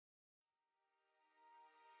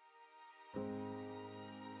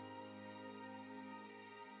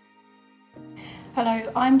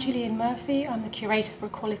Hello, I'm Gillian Murphy. I'm the Curator for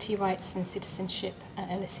Equality, Rights and Citizenship at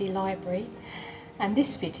LSE Library. And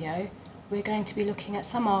this video, we're going to be looking at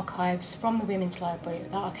some archives from the Women's Library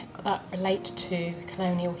that relate to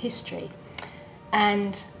colonial history.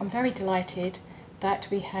 And I'm very delighted that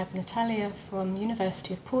we have Natalya from the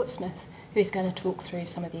University of Portsmouth who is going to talk through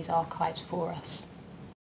some of these archives for us.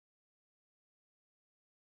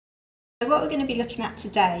 What we're going to be looking at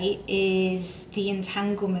today is the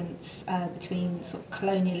entanglements between sort of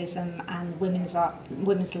colonialism and women's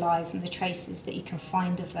lives and the traces that you can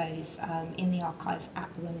find of those in the archives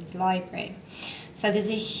at the Women's Library. So there's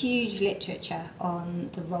a huge literature on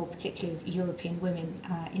the role particularly of European women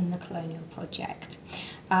in the colonial project.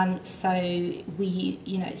 So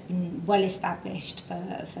it's been well established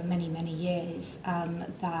for many, many years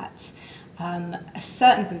that a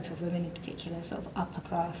certain group of women in particular, sort of upper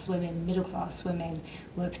class women, middle class women,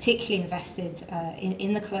 were particularly invested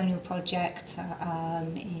in the colonial project,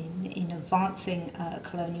 in advancing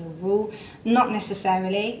colonial rule, not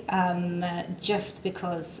necessarily just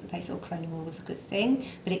because they thought colonial rule was a good thing,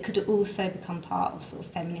 but it could also become part of sort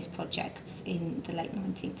of feminist projects in the late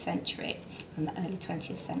 19th century and the early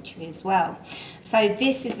 20th century as well. So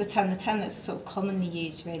this is the term that's sort of commonly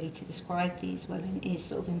used really to describe these women is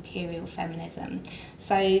sort of imperial feminism.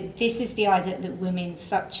 So this is the idea that women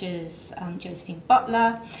such as Josephine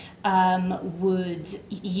Butler would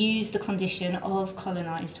use the condition of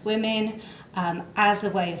colonised women as a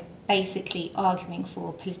way of basically arguing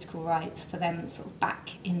for political rights for them sort of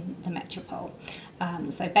back in the metropole.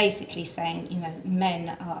 So basically saying, men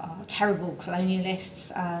are terrible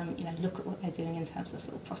colonialists, look at what they're doing in terms of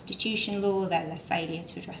sort of prostitution law, their failure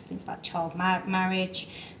to address things like child marriage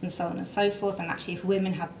and so on and so forth, and actually if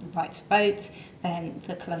women had the right to vote, then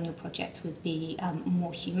the colonial project would be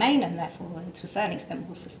more humane and therefore to a certain extent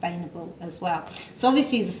more sustainable as well. So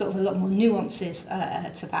obviously there's sort of a lot more nuances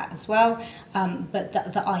to that as well, but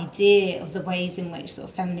the idea of the ways in which sort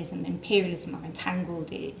of feminism and imperialism are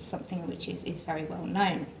entangled is something which is very well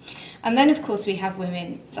known. And then of course we have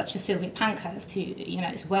women such as Sylvia Pankhurst, who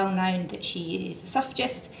it's well known that she is a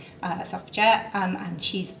suffragette, and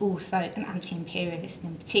she's also an anti-imperialist,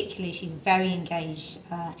 and particularly she's very engaged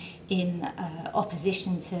in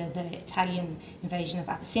opposition to the Italian invasion of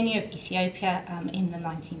Abyssinia, of Ethiopia, in the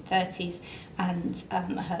 1930s, and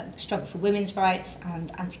her struggle for women's rights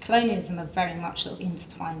and anti-colonialism are very much sort of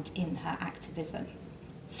intertwined in her activism.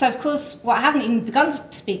 So of course what I haven't even begun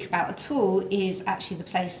to speak about at all is actually the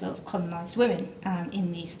place of colonised women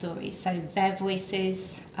in these stories. So their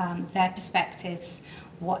voices, their perspectives,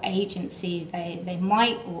 what agency they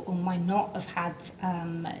might or might not have had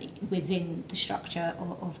within the structure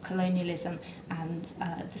of colonialism and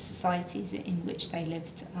the societies in which they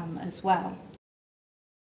lived as well.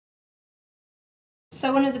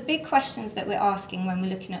 So one of the big questions that we're asking when we're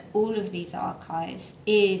looking at all of these archives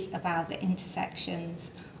is about the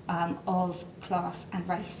intersections of class and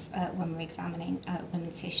race when we're examining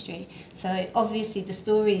women's history. So obviously the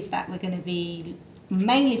stories that we're going to be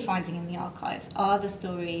mainly finding in the archives are the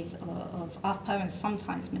stories of upper and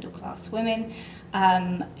sometimes middle class women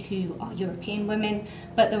who are European women,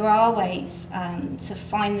 but there are ways to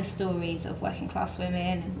find the stories of working class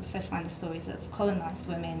women and also find the stories of colonised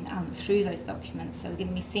women through those documents. So we're going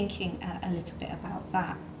to be thinking a little bit about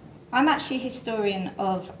that. I'm actually a historian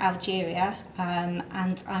of Algeria and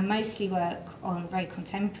I mostly work on very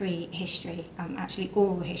contemporary history, actually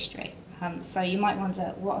oral history. So you might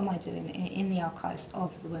wonder, what am I doing in the archives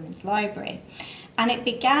of the Women's Library? And it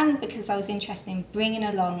began because I was interested in bringing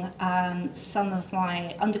along some of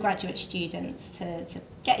my undergraduate students to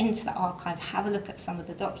get into the archive, have a look at some of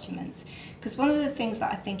the documents. Because one of the things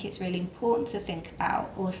that I think it's really important to think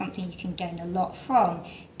about, or something you can gain a lot from,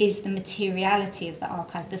 is the materiality of the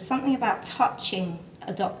archive. There's something about touching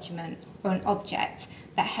a document or an object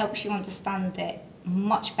that helps you understand it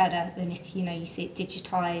much better than if you see it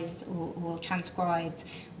digitized or transcribed,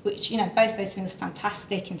 which both those things are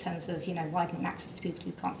fantastic in terms of widening access to people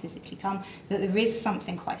who can't physically come, but there is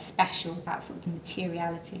something quite special about sort of the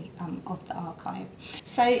materiality of the archive.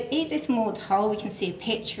 So Edith Maud Hull, we can see a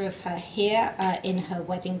picture of her here in her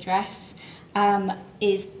wedding dress,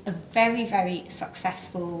 is a very, very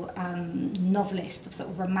successful novelist of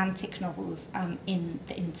sort of romantic novels in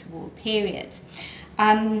the interwar period.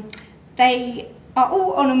 They are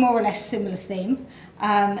all on a more or less similar theme.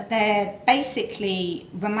 They're basically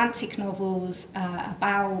romantic novels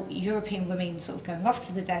about European women sort of going off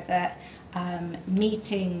to the desert,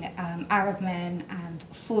 meeting Arab men and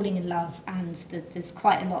falling in love, and there's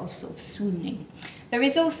quite a lot of sort of swooning. There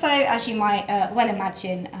is also, as you might well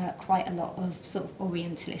imagine, quite a lot of sort of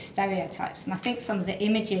Orientalist stereotypes, and I think some of the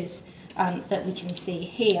images that we can see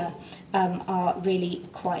here are really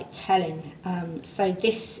quite telling. So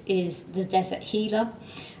this is the desert healer,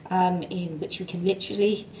 in which we can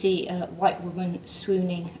literally see a white woman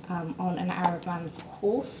swooning on an Arab man's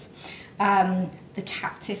horse. The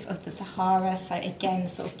captive of the Sahara, so again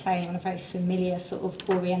sort of playing on a very familiar sort of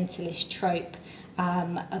Orientalist trope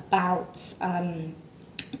about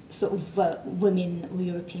sort of women, or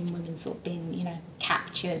European women, sort of being, you know,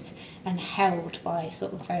 captured and held by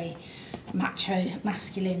sort of very macho,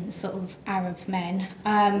 masculine sort of Arab men.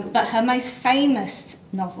 But her most famous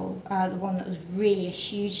novel, the one that was really a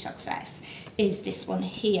huge success, is this one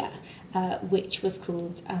here, which was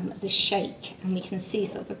called The Sheikh. And we can see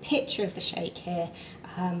sort of a picture of the Sheikh here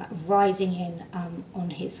riding in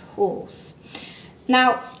on his horse.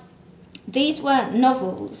 Now, these weren't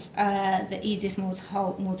novels that Edith Maud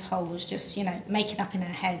Hull was just, you know, making up in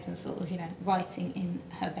her head and sort of, you know, writing in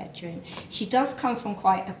her bedroom. She does come from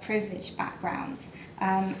quite a privileged background,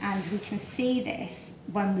 and we can see this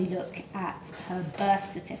when we look at her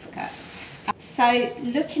birth certificate. So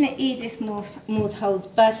looking at Edith Maud Hull's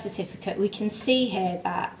birth certificate, we can see here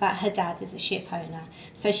that her dad is a ship owner.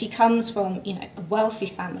 So she comes from, you know, a wealthy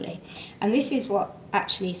family. And this is what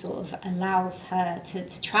actually sort of allows her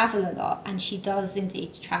to travel a lot. And she does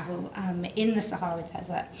indeed travel in the Sahara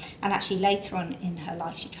Desert. And actually later on in her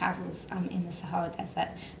life, she travels in the Sahara Desert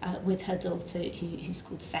with her daughter, who's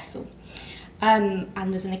called Cecil.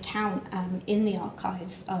 And there's an account in the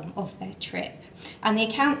archives of their trip. And the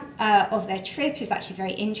account of their trip is actually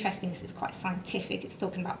very interesting because it's quite scientific. It's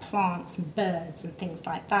talking about plants and birds and things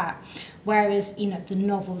like that. Whereas, you know, the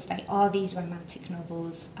novels, they are these romantic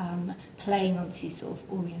novels playing on these sort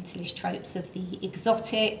of Orientalist tropes of the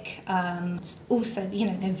exotic. Also, you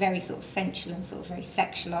know, they're very sort of sensual and sort of very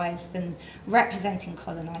sexualized and representing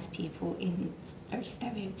colonized people in very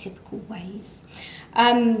stereotypical ways.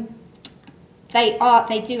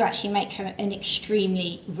 They do actually make her an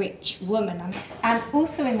extremely rich woman. And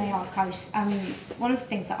also in the archives, one of the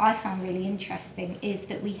things that I found really interesting is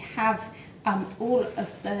that we have all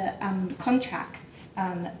of the contracts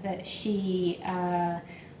that she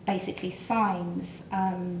basically signs.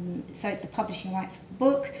 So it's the publishing rights for the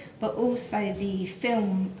book, but also the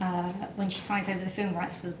film, when she signs over the film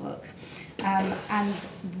rights for the book. And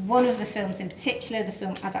one of the films in particular, the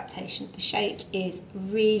film adaptation of The Sheikh, is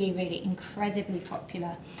really, really incredibly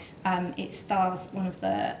popular. It stars one of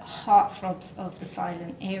the heartthrobs of the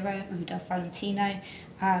silent era, Rudolph Valentino,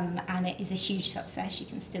 and it is a huge success. You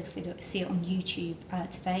can still see it on YouTube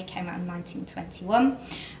today. It came out in 1921.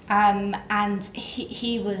 And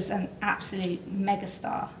he was an absolute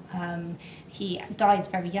megastar. He died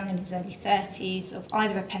very young, in his early 30s, of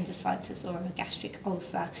either appendicitis or a gastric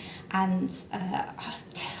ulcer, and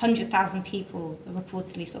 100,000 people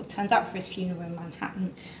reportedly sort of turned up for his funeral in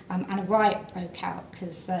Manhattan, and a riot broke out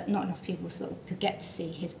because not enough people sort of could get to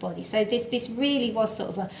see his body. So this really was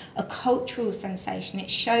sort of a cultural sensation.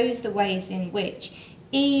 It shows the ways in which,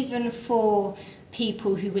 even for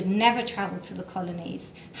people who would never travel to the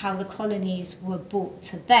colonies, how the colonies were brought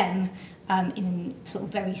to them in sort of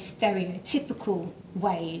very stereotypical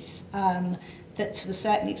ways that to a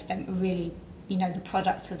certain extent were really, you know, the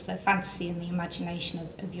product of the fantasy and the imagination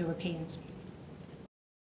of Europeans.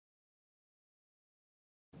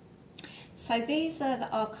 So these are the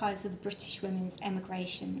archives of the British Women's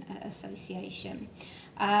Emigration Association.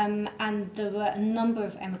 And there were a number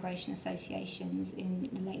of emigration associations in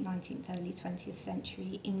the late 19th, early 20th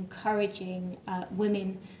century encouraging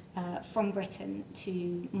women from Britain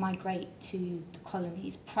to migrate to the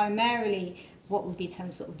colonies, primarily what would be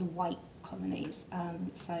termed sort of the white colonies,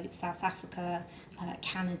 so South Africa,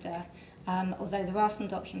 Canada, although there are some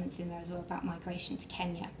documents in there as well about migration to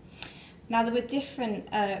Kenya. Now, there were different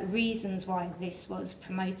reasons why this was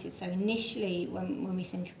promoted. So initially, when we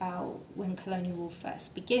think about when colonial rule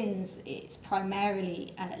first begins, it's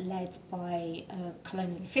primarily led by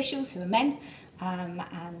colonial officials who are men,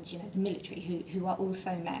 and, you know, the military who are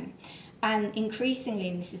also men. And increasingly,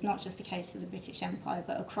 and this is not just the case for the British Empire,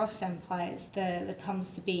 but across empires, there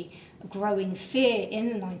comes to be a growing fear in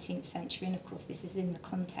the 19th century, and of course this is in the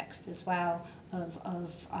context as well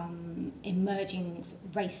of emerging sort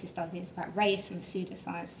of racist ideas about race and the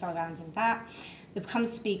pseudoscience surrounding that. There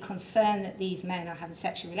becomes to be concern that these men are having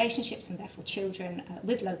sexual relationships and therefore children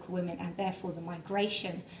with local women, and therefore the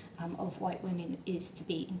migration of white women is to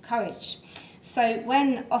be encouraged. So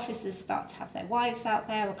when officers start to have their wives out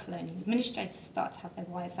there, or colonial administrators start to have their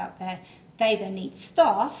wives out there, they then need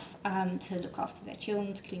staff to look after their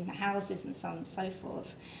children, to clean their houses and so on and so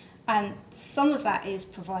forth. And some of that is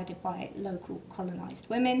provided by local colonised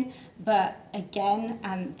women, but again,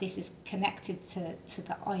 and this is connected to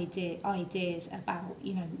the ideas about,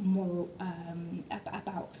 you know, moral,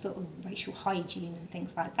 about sort of racial hygiene and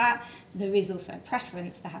things like that, there is also a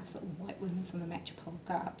preference to have sort of white women from the metropole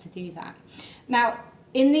go out to do that. Now,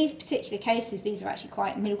 in these particular cases, these are actually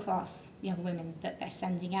quite middle-class young women that they're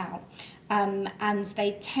sending out. And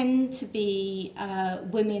they tend to be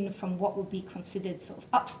women from what would be considered sort of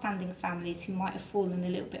upstanding families who might have fallen a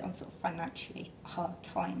little bit on sort of financially hard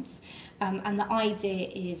times. And the idea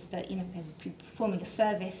is that, you know, they will be performing a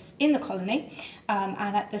service in the colony,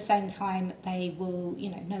 and at the same time they will, you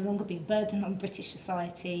know, no longer be a burden on British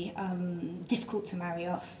society, difficult to marry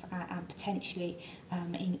off, and potentially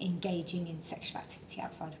engaging in sexual activity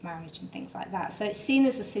outside of marriage and things like that. So it's seen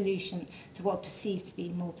as a solution to what are perceived to be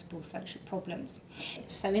multiple social problems.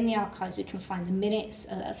 So in the archives we can find the minutes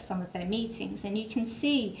of some of their meetings, and you can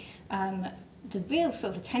see the real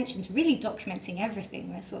sort of attention to really documenting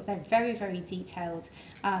everything. They're very, very detailed,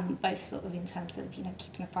 both sort of in terms of, you know,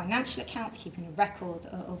 keeping the financial accounts, keeping a record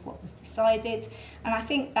of what was decided. And I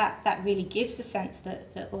think that really gives a sense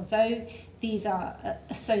that although these are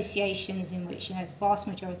associations in which, you know, the vast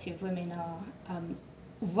majority of women are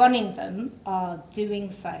running them, are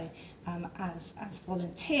doing so as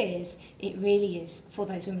volunteers, it really is, for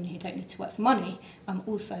those women who don't need to work for money,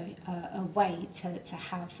 also a way to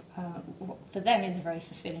have what for them is a very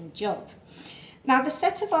fulfilling job. Now, the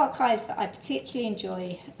set of archives that I particularly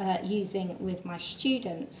enjoy using with my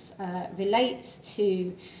students relates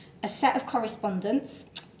to a set of correspondence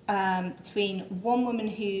between one woman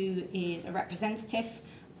who is a representative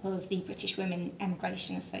of the British Women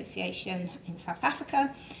Emigration Association in South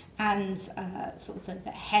Africa, and sort of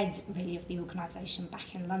the head really of the organisation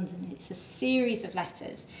back in London. It's a series of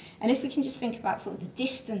letters, and if we can just think about sort of the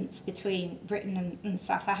distance between Britain and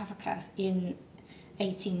South Africa in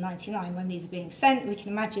 1899 when these are being sent, we can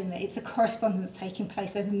imagine that it's a correspondence taking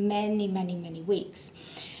place over many, many, many weeks.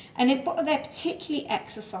 And what they're particularly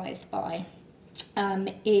exercised by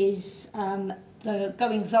is the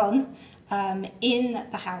goings-on in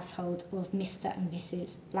the household of Mr. and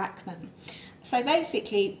Mrs. Blackman. So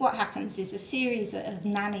basically what happens is a series of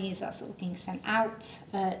nannies are sort of being sent out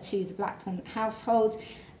to the Blackman household,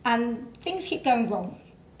 and things keep going wrong,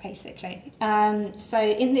 basically. So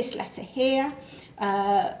in this letter here,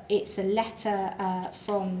 it's a letter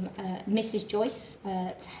from Mrs. Joyce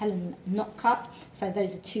to Helen Notcutt. So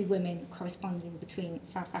those are two women corresponding between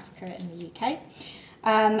South Africa and the UK.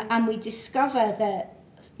 And we discover that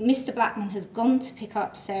Mr. Blackman has gone to pick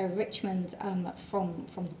up Sarah Richmond from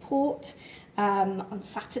the port on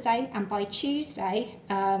Saturday, and by Tuesday,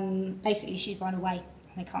 basically she's run away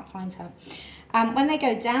and they can't find her. When they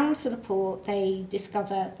go down to the port, they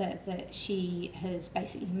discover that she has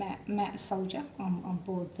basically met a soldier on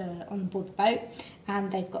board the boat,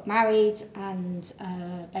 and they've got married, and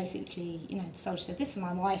basically, you know, the soldier said, "This is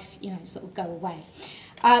my wife, you know, sort of go away."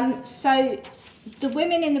 So the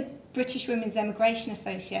women in the British Women's Emigration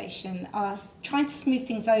Association are trying to smooth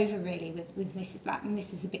things over really with Mrs. Blackman.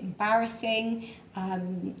 This is a bit embarrassing.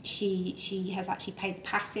 She has actually paid the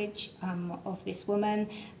passage of this woman.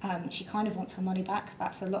 She kind of wants her money back.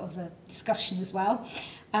 That's a lot of the discussion as well.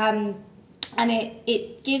 And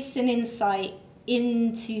it gives an insight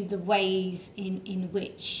into the ways in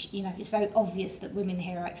which, you know, it's very obvious that women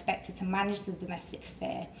here are expected to manage the domestic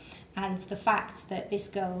sphere, and the fact that this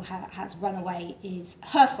girl has run away is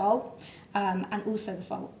her fault, and also the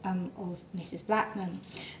fault of Mrs. Blackman.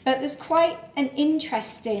 But there's quite an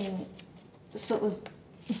interesting sort of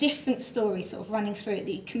different story sort of running through it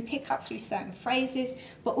that you can pick up through certain phrases,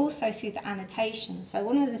 but also through the annotations. So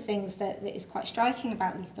one of the things that is quite striking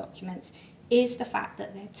about these documents is the fact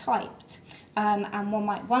that they're typed. And one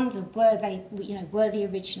might wonder, were the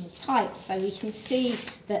originals typed? So we can see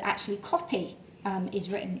that actually copy is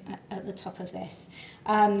written at the top of this,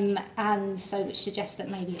 and so which suggests that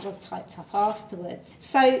maybe it was typed up afterwards.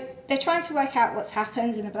 So they're trying to work out what's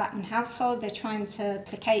happened in the Blackman household. They're trying to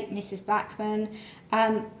placate Mrs. Blackman,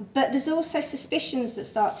 but there's also suspicions that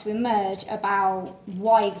start to emerge about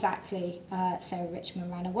why exactly Sarah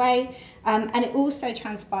Richmond ran away, and it also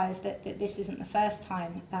transpires that this isn't the first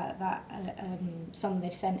time that someone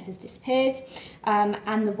they've sent has disappeared,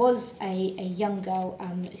 and there was a young girl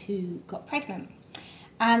who got pregnant.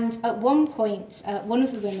 And at one point, one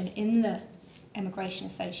of the women in the Emigration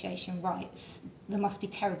Association writes, there must be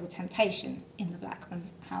terrible temptation in the Blackman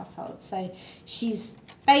household. So she's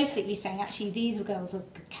basically saying actually these were girls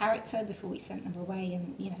of good character before we sent them away,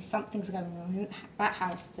 and you know something's going on in that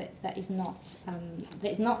house that is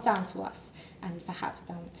not down to us and is perhaps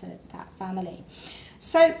down to that family.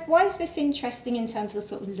 So why is this interesting in terms of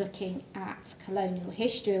sort of looking at colonial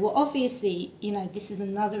history? Well, obviously, you know, this is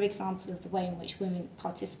another example of the way in which women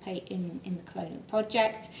participate in the colonial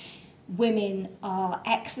project. Women are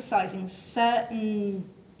exercising certain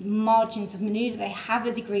margins of manoeuvre. They have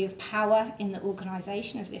a degree of power in the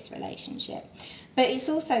organisation of this relationship. But it's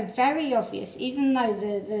also very obvious, even though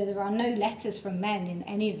there are no letters from men in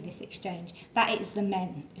any of this exchange, that it's the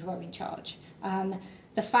men who are in charge.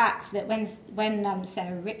 The fact that when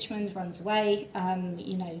Sarah Richmond runs away,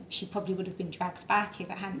 you know, she probably would have been dragged back if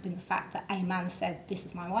it hadn't been the fact that a man said, "This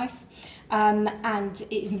is my wife." And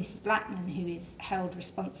it is Mrs. Blackman who is held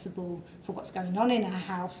responsible for what's going on in her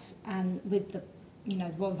house, and with the, you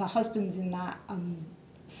know, well, the husband's in that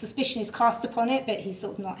suspicion is cast upon it, but he's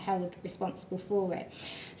sort of not held responsible for it.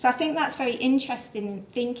 So I think that's very interesting in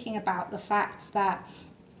thinking about the fact that,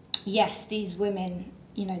 yes, these women,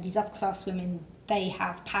 you know, these upper class women, they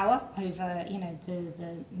have power over, you know,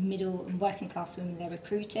 the middle and working class women they're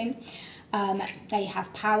recruiting. They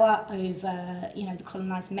have power over, you know, the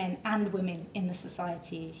colonised men and women in the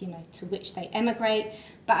societies, you know, to which they emigrate,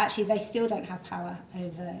 but actually they still don't have power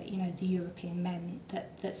over, you know, the European men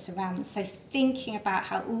that surround them. So thinking about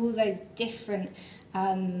how all those different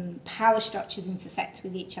power structures intersect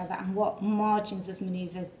with each other and what margins of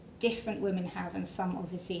manoeuvre different women have, and some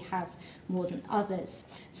obviously have more than others.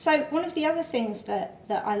 So one of the other things that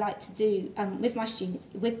I like to do with my students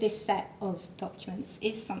with this set of documents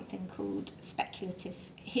is something called speculative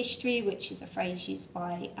history, which is a phrase used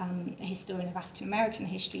by a historian of African American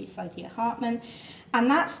history, Saidiya Hartman. And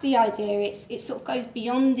that's the idea, it sort of goes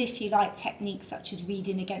beyond, if you like, techniques such as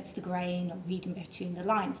reading against the grain or reading between the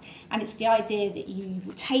lines. And it's the idea that you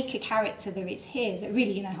take a character that is here, that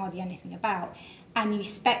really you know hardly anything about, and you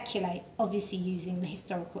speculate, obviously using the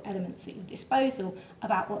historical elements at your disposal,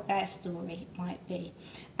 about what their story might be.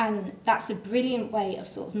 And that's a brilliant way of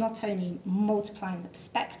sort of not only multiplying the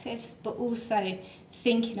perspectives, but also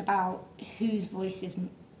thinking about whose voices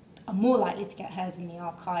are more likely to get heard in the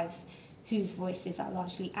archives, whose voices are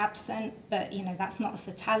largely absent. But you know, that's not a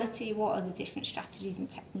fatality. What are the different strategies and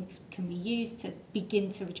techniques can be used to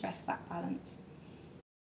begin to address that balance?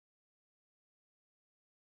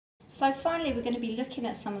 So finally, we're going to be looking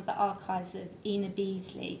at some of the archives of Ina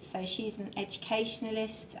Beasley. So she's an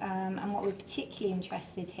educationalist, and what we're particularly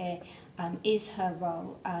interested here is her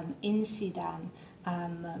role in Sudan,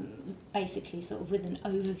 basically sort of with an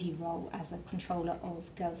overview role as a controller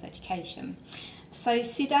of girls' education. So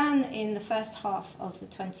Sudan in the first half of the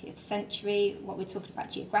 20th century, what we're talking about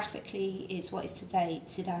geographically is what is today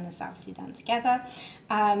Sudan and South Sudan together,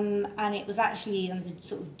 and it was actually under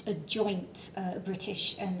sort of a joint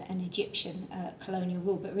British and Egyptian colonial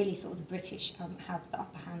rule, but really sort of the British have the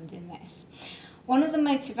upper hand in this. One of the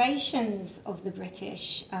motivations of the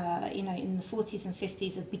British, you know, in the 40s and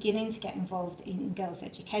 50s of beginning to get involved in girls'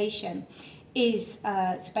 education is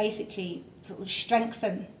to basically sort of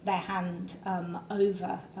strengthen their hand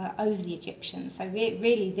over the Egyptians. So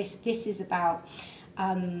really this is about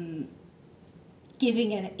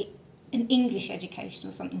giving an English education,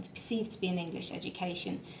 or something to perceive to be an English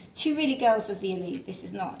education, to really girls of the elite. This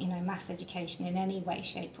is not, you know, mass education in any way,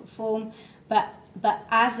 shape or form, but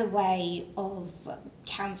as a way of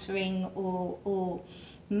countering or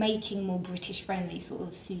making more British-friendly sort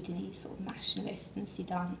of Sudanese sort of nationalists, and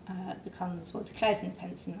Sudan becomes, well, declares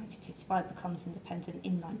independence in 1955, becomes independent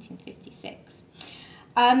in 1956.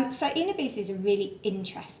 So Ina Beasley is a really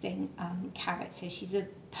interesting character. She's a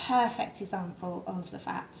perfect example of the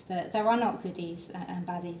fact that there are not goodies and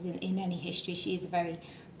baddies in any history. She is a very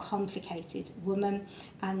complicated woman,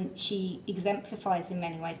 and she exemplifies in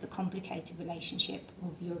many ways the complicated relationship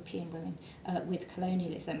of European women with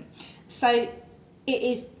colonialism. So it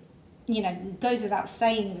is, you know, goes without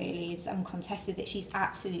saying really, is uncontested that she's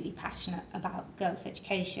absolutely passionate about girls'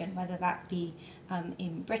 education, whether that be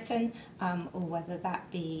in Britain or whether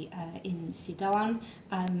that be in Sudan.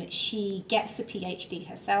 She gets a PhD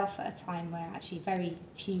herself at a time where actually very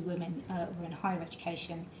few women were in higher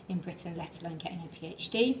education in Britain, let alone getting a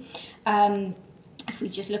PhD. If we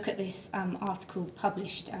just look at this article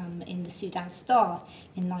published in the Sudan Star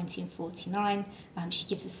in 1949, she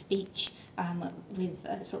gives a speech with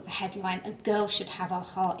sort of the headline, "A girl should have her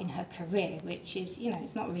heart in her career," which is, you know,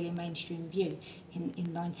 it's not really a mainstream view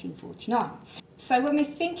in 1949. So when we're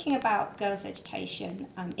thinking about girls' education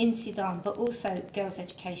in Sudan, but also girls'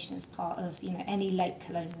 education as part of any late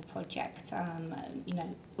colonial project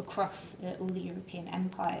across all the European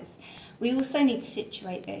empires, we also need to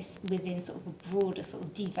situate this within sort of a broader sort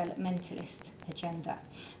of developmentalist agenda.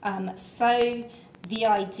 So the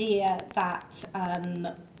idea that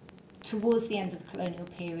towards the end of the colonial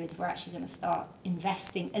period, we're actually going to start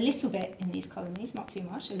investing a little bit in these colonies, not too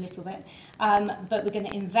much, a little bit, but we're going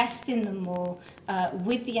to invest in them more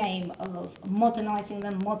with the aim of modernising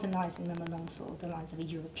them along sort of the lines of a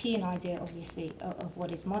European idea, obviously, of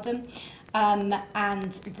what is modern,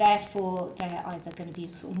 and therefore they're either going to be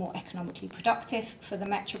sort of more economically productive for the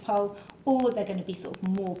metropole, or they're going to be sort of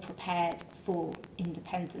more prepared for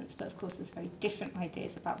independence. But of course there's very different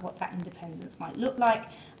ideas about what that independence might look like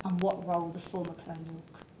and what role the former colonial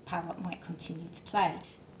power might continue to play.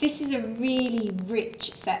 This is a really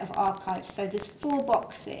rich set of archives, so there's 4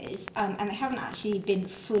 boxes and they haven't actually been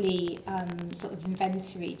fully sort of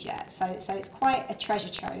inventoried yet, so it's quite a treasure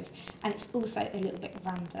trove, and it's also a little bit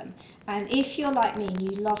random. And if you're like me and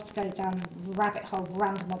you love to go down the rabbit hole of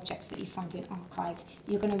random objects that you find in archives,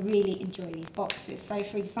 you're going to really enjoy these boxes. So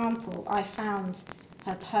for example, I found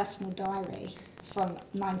her personal diary from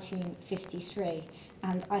 1953,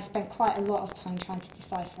 and I spent quite a lot of time trying to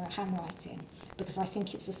decipher her handwriting, because I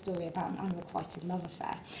think it's a story about an unrequited love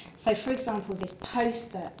affair. So for example, this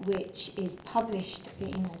poster, which is published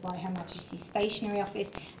by Her Majesty's Stationery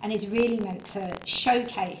Office and is really meant to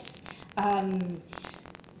showcase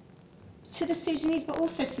to the Sudanese, but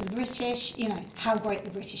also to the British, how great the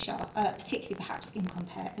British are, particularly perhaps in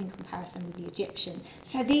comparison with the Egyptian.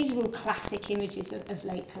 So these are all classic images of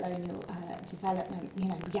late colonial development. We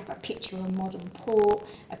have a picture of a modern port,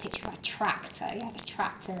 a picture of a tractor. The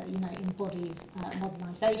tractor, embodies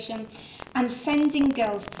modernisation. And sending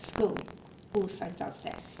girls to school also does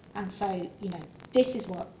this. And so, this is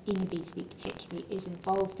what Beasley particularly is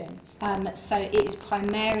involved in. So it is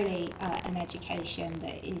primarily an education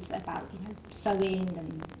that is about, sewing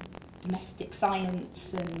and domestic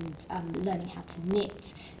science and learning how to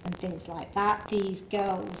knit and things like that. These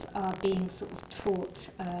girls are being sort of taught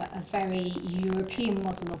a very European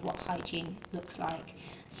model of what hygiene looks like.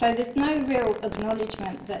 So there's no real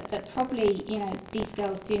acknowledgement that probably, these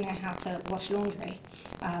girls do know how to wash laundry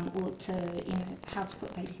or to, how to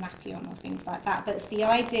put a baby's nappy on or things like that. But it's the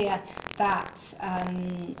idea that,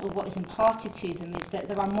 or what is imparted to them, is that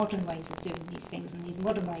there are modern ways of doing these things, and these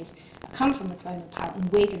modern ways come from the colonial power, and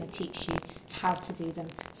we're going to teach you how to do them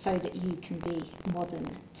so that you can be modern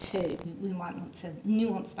too. We might want to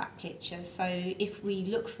nuance that picture. So if we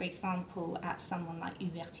look, for example, at someone like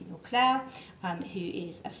who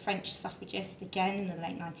is a French suffragist, again in the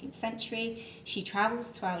late 19th century, she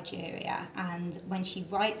travels to Algeria, and when she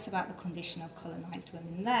writes about the condition of colonised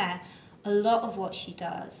women there, a lot of what she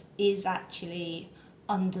does is actually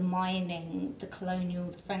undermining the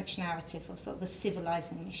French narrative of sort of a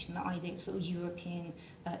civilising mission, the idea of sort of European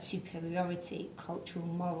superiority, cultural,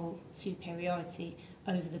 moral superiority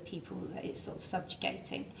over the people that it's sort of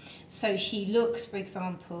subjugating. So she looks, for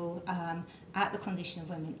example, at the condition of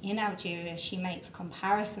women in Algeria. She makes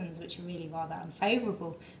comparisons which are really rather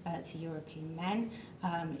unfavourable to European men.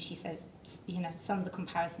 She says, some of the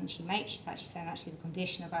comparisons she makes, she's actually saying the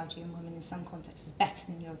condition of Algerian women in some contexts is better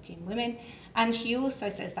than European women. And she also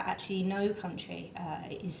says that actually no country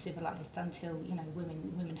is civilised until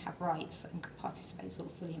women have rights and can participate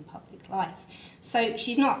sort of fully in public life. So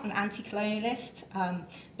she's not an anti-colonialist,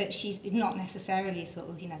 but she's not necessarily sort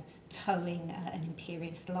of towing an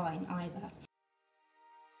imperialist line either.